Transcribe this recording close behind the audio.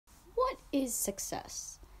is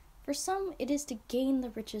success? For some, it is to gain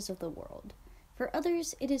the riches of the world. For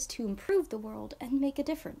others, it is to improve the world and make a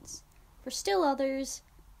difference. For still others,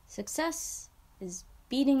 success is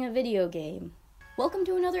beating a video game. Welcome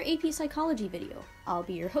to another AP Psychology video. I'll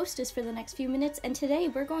be your hostess for the next few minutes, and today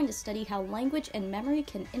we're going to study how language and memory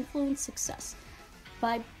can influence success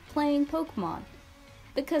by playing Pokemon,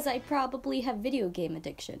 because I probably have video game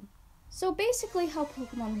addiction. So basically how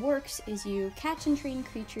Pokemon works is you catch and train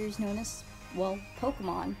creatures known as,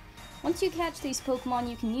 Pokemon. Once you catch these Pokemon,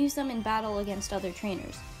 you can use them in battle against other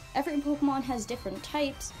trainers. Every Pokemon has different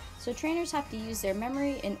types, so trainers have to use their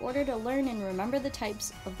memory in order to learn and remember the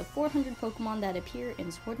types of the 400 Pokemon that appear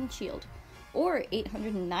in Sword and Shield, or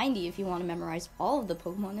 890 if you want to memorize all of the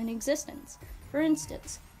Pokemon in existence. For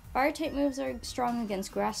instance, Fire-type moves are strong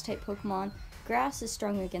against Grass-type Pokemon, Grass is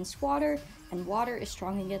strong against Water, and Water is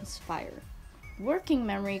strong against Fire. Working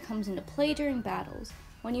memory comes into play during battles.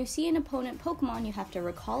 When you see an opponent Pokemon, you have to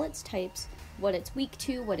recall its types, what it's weak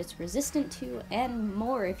to, what it's resistant to, and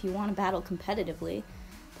more if you want to battle competitively.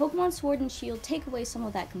 Pokemon Sword and Shield take away some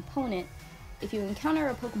of that component. If you encounter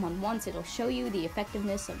a Pokemon once, it'll show you the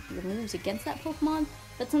effectiveness of your moves against that Pokemon,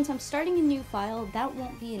 but since I'm starting a new file, that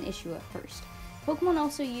won't be an issue at first. Pokemon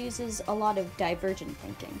also uses a lot of divergent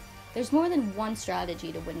thinking. There's more than one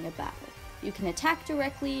strategy to winning a battle. You can attack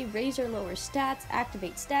directly, raise or lower stats,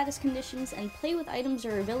 activate status conditions, and play with items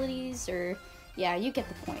or abilities, yeah, you get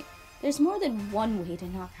the point. There's more than one way to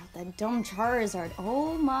knock out that dumb Charizard,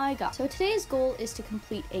 oh my god. So today's goal is to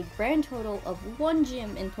complete a grand total of 1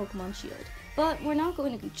 gym in Pokemon Shield. But we're not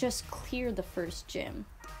going to just clear the first gym.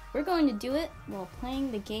 We're going to do it while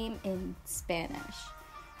playing the game in Spanish.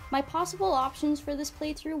 My possible options for this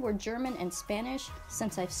playthrough were German and Spanish,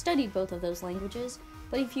 since I've studied both of those languages,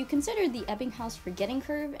 but if you consider the Ebbinghaus forgetting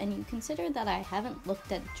curve, and you consider that I haven't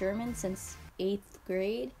looked at German since 8th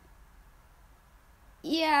grade,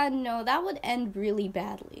 yeah, no, that would end really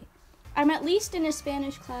badly. I'm at least in a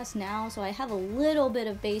Spanish class now, so I have a little bit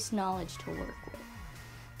of base knowledge to work with.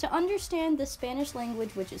 To understand the Spanish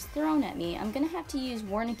language which is thrown at me, I'm going to have to use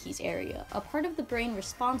Wernicke's area, a part of the brain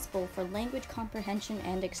responsible for language comprehension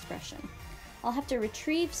and expression. I'll have to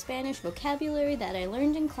retrieve Spanish vocabulary that I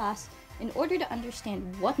learned in class in order to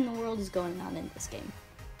understand what in the world is going on in this game.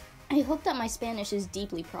 I hope that my Spanish is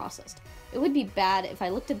deeply processed. It would be bad if I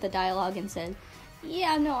looked at the dialogue and said,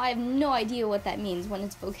 yeah, no, I have no idea what that means, when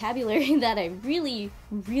it's vocabulary that I really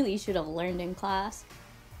should have learned in class.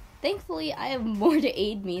 Thankfully, I have more to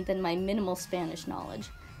aid me than my minimal Spanish knowledge.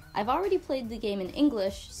 I've already played the game in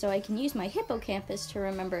English, so I can use my hippocampus to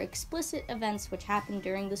remember explicit events which happened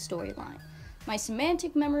during the storyline. My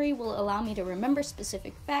semantic memory will allow me to remember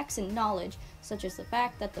specific facts and knowledge, such as the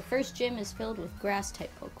fact that the first gym is filled with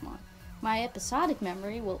grass-type Pokemon. My episodic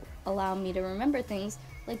memory will allow me to remember things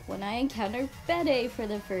like when I encounter Bede for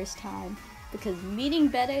the first time, because meeting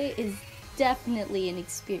Bede is definitely an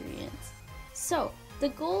experience. So, the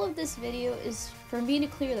goal of this video is for me to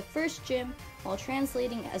clear the first gym while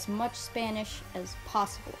translating as much Spanish as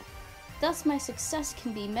possible. Thus, my success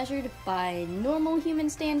can be measured by normal human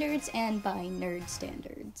standards and by nerd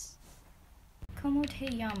standards. ¿Cómo te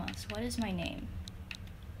llamas? What is my name?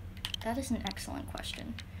 That is an excellent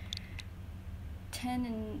question.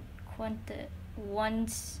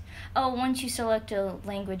 Once you select a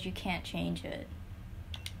language, you can't change it.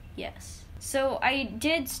 Yes. So I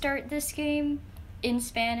did start this game in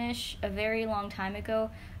Spanish a very long time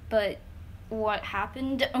ago, but what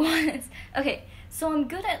happened was, okay, so I'm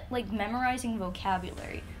good at memorizing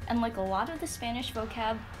vocabulary, and a lot of the Spanish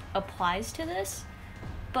vocab applies to this,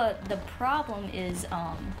 but the problem is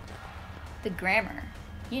the grammar.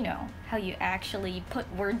 You know, how you actually put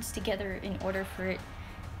words together in order for it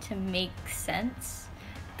to make sense.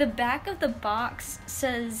 The back of the box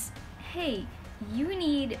says, hey, you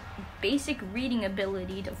need basic reading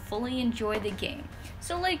ability to fully enjoy the game.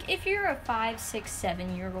 So if you're a 5, 6,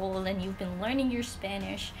 7-year-old and you've been learning your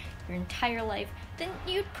Spanish your entire life, then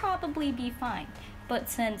you'd probably be fine. But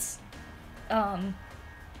since I'm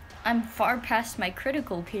far past my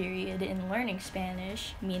critical period in learning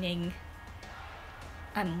Spanish, meaning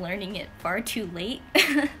I'm learning it far too late,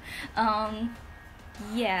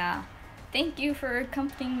 yeah. Thank you for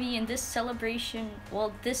accompanying me in this celebration,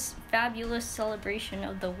 this fabulous celebration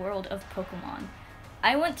of the world of Pokemon.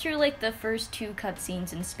 I went through the first 2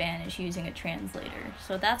 cutscenes in Spanish using a translator,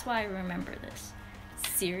 so that's why I remember this.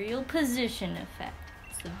 Serial position effect.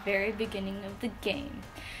 It's the very beginning of the game.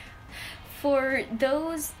 For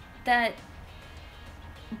those that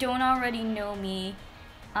don't already know me,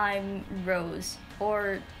 I'm Rose,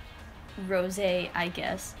 or Rose, I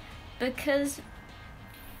guess, because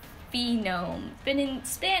phenome. But in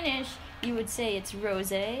Spanish, you would say it's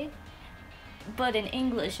rosé. But in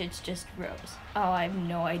English, it's just rose. Oh, I have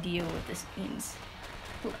no idea what this means.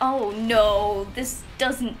 Oh no, this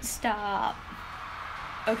doesn't stop.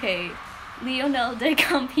 Okay, Lionel de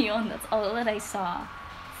Campion, that's all that I saw.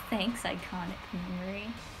 Thanks, iconic memory.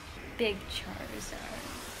 Big Charizard.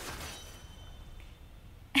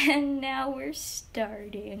 And now we're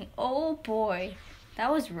starting. Oh boy,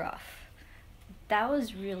 that was rough. That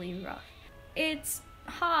was really rough. It's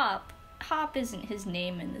Hop. Hop isn't his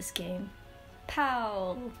name in this game.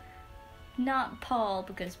 Paul. Not Paul,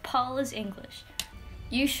 because Paul is English.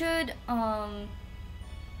 You should, oh,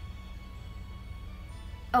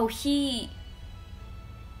 he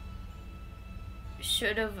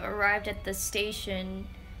should have arrived at the station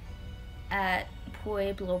at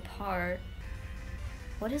Pueblo Park.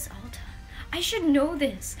 What is Alta? I should know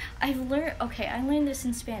this. I learned this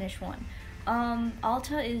in Spanish 1.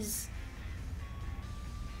 Alta is,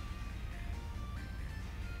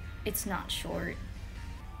 it's not short.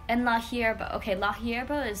 And La Hierba, okay, La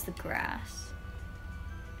Hierba is the grass.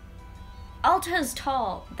 Alta is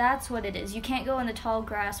tall, that's what it is. You can't go in the tall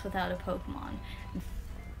grass without a Pokemon.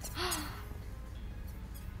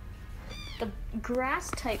 The grass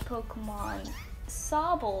type Pokemon,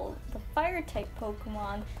 Sobble, the fire type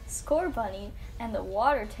Pokemon, Scorbunny, and the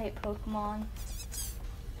water type Pokemon,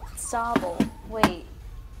 Sobble. Wait,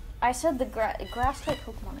 I said the grass type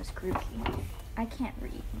Pokemon is Groupie. I can't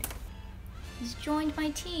read. He's joined my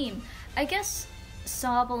team. I guess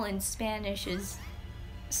Sobble in Spanish is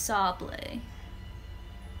Sable.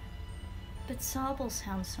 But Sobble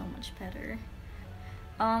sounds so much better.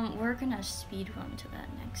 We're gonna speed run to that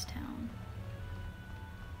next town.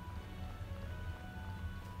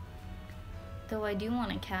 Though I do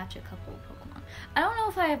want to catch a couple of Pokemon. I don't know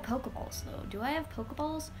if I have Pokeballs though. Do I have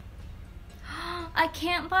Pokeballs? I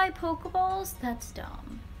can't buy Pokeballs? That's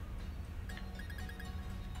dumb.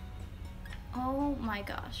 Oh my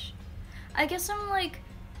gosh. I guess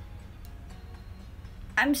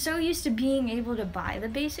I'm so used to being able to buy the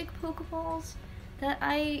basic Pokeballs that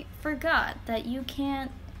I forgot that you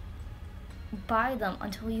can't buy them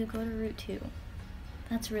until you go to Route 2.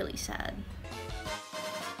 That's really sad.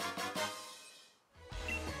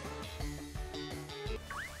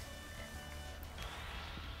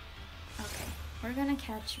 Okay, we're gonna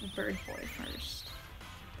catch Bird Boy first.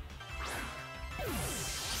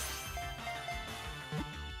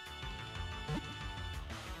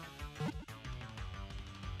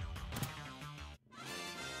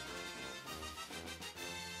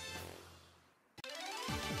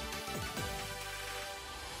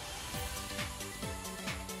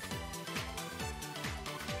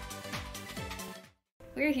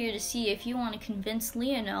 We're here to see if you want to convince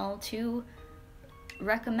Lionel to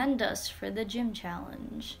recommend us for the gym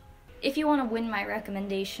challenge. If you want to win my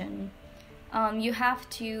recommendation, you have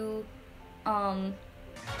to, oh,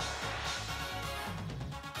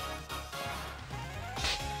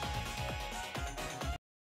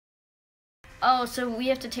 so we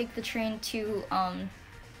have to take the train to,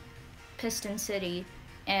 Piston City,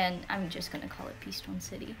 and I'm just gonna call it Piston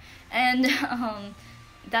City, and,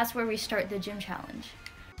 that's where we start the gym challenge.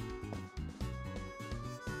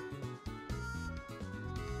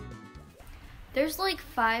 There's like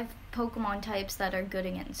 5 Pokemon types that are good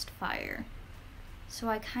against fire. So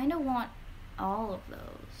I kind of want all of those.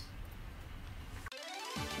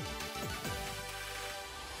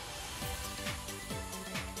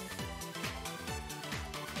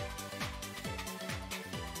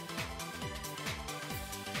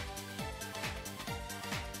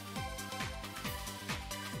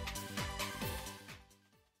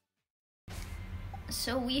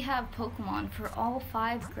 So we have Pokemon for all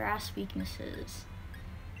 5 grass weaknesses,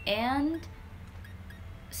 and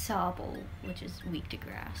Sobble, which is weak to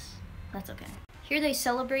grass. That's okay. Here they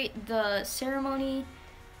celebrate the ceremony,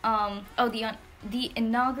 the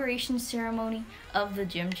inauguration ceremony of the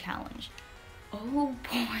gym challenge. Oh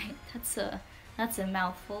boy, that's a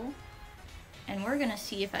mouthful. And we're gonna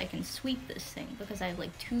see if I can sweep this thing because I have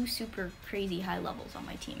like 2 super crazy high levels on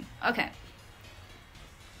my team. Okay.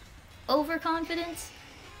 Overconfidence?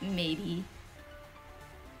 Maybe.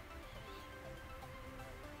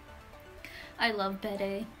 I love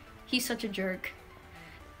Bede. He's such a jerk.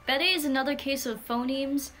 Bede is another case of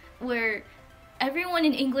phonemes where everyone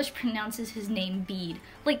in English pronounces his name Bead.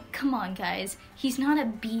 Like, come on guys, he's not a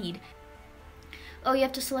bead. Oh, you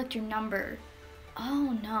have to select your number.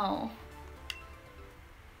 Oh no.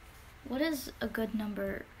 What is a good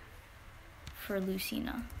number for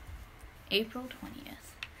Lucina? April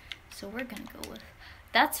 20th. So we're gonna go with,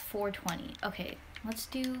 that's 420. Okay, let's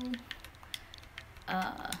do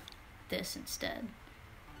this instead.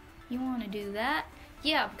 You want to do that?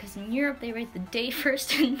 Yeah, because in Europe they write the day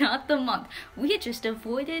first and not the month. We just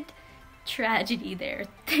avoided tragedy there.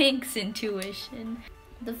 Thanks, intuition.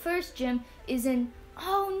 The first gym is in...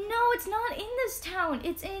 Oh no, it's not in this town.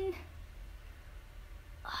 It's in...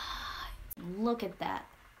 Look at that.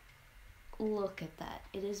 Look at that.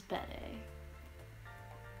 It is Bede.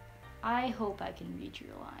 I hope I can read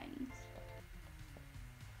your lines.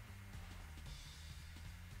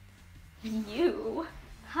 You?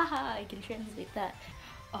 Haha, I can translate that.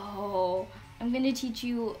 Oh, I'm gonna teach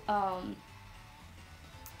you of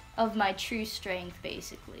my true strength,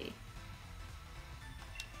 basically.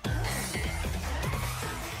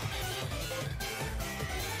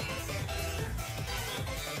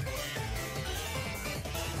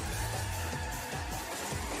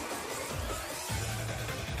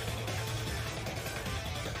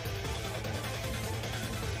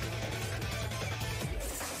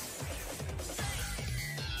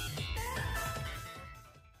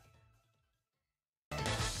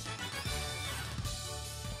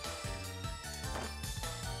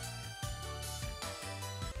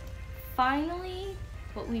 Finally,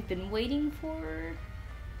 what we've been waiting for.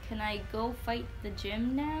 Can I go fight the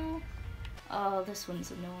gym now? Oh, this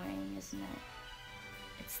one's annoying, isn't it?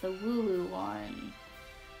 It's the Wooloo one.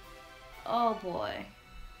 Oh boy.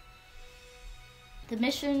 The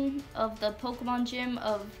mission of the Pokemon Gym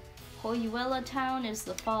of Hoyuela Town is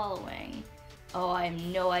the following. Oh, I have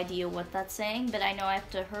no idea what that's saying, but I know I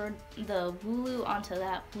have to herd the Wooloo onto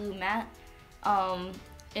that blue mat,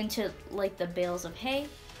 into like the bales of hay.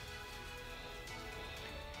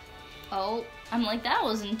 Oh, I'm like, that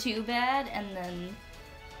wasn't too bad, and then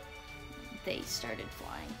they started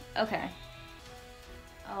flying. Okay.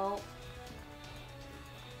 Oh.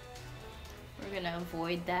 We're gonna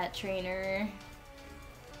avoid that trainer.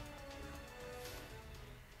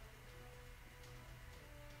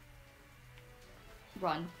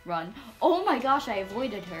 Run, run. Oh my gosh, I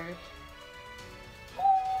avoided her. Ooh.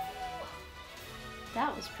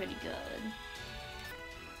 That was pretty good.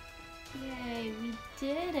 Yay, we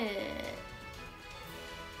did it!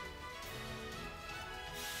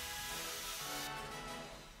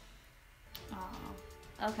 Oh,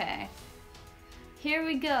 okay. Here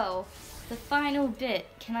we go. The final bit.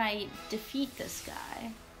 Can I defeat this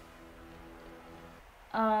guy?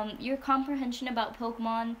 Your comprehension about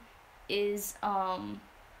Pokemon is,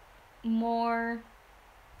 more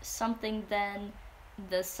something than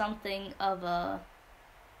the something of a...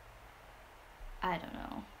 I don't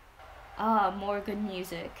know. Ah, more good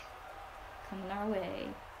music coming our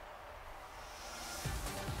way.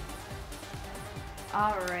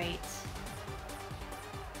 Alright.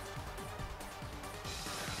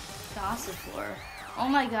 Gossifleur. Oh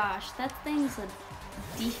my gosh, that thing's a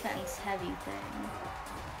defense heavy thing.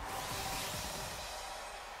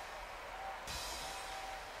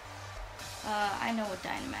 I know what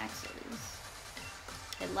Dynamax is.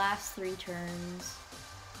 It lasts 3 turns.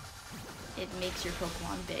 It makes your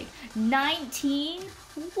Pokemon big. 19?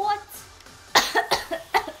 What?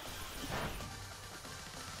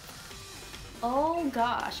 Oh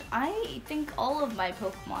gosh, I think all of my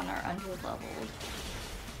Pokemon are underleveled.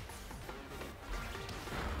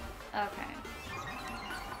 Okay.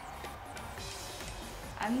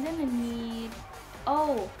 I'm gonna need...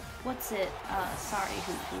 Oh, what's it? Sorry,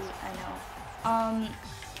 who I know.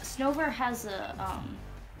 Snover has a,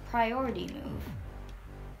 priority move.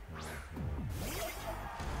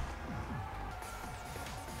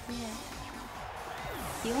 Yeah.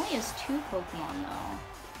 He only has 2 Pokemon though.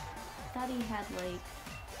 I thought he had like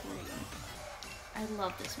 3. I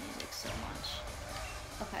love this music so much.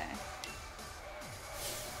 Okay.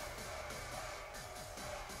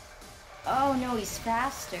 Oh no, he's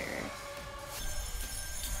faster.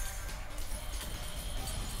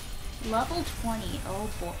 Level 20, oh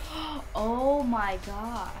boy. Oh my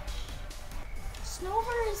gosh.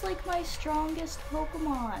 Snover is like my strongest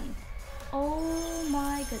Pokemon. Oh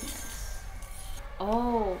my goodness.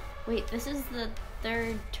 Oh, wait, this is the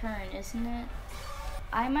 3rd turn, isn't it?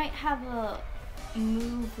 I might have a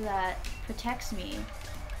move that protects me.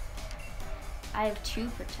 I have 2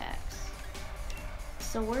 protects.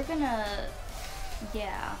 So we're gonna,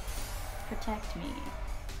 yeah, protect me.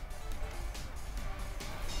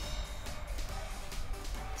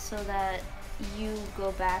 So that you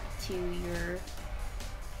go back to your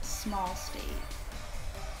small state.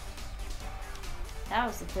 That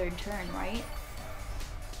was the 3rd turn, right?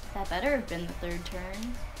 That better have been the 3rd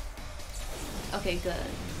turn. Okay, good.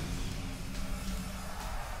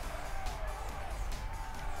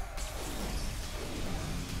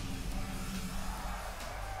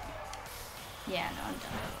 Yeah, no, I'm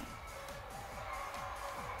done.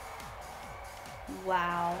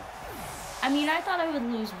 Wow. I mean, I thought I would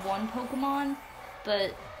lose one Pokemon,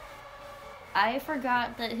 but I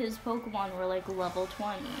forgot that his Pokemon were like level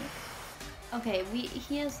 20. Okay,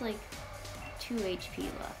 he has like 2 HP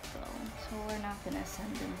left though, so we're not gonna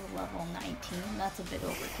send him to level 19. That's a bit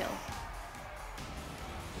overkill.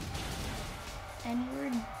 And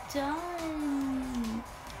we're done.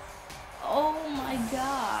 Oh my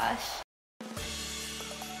gosh.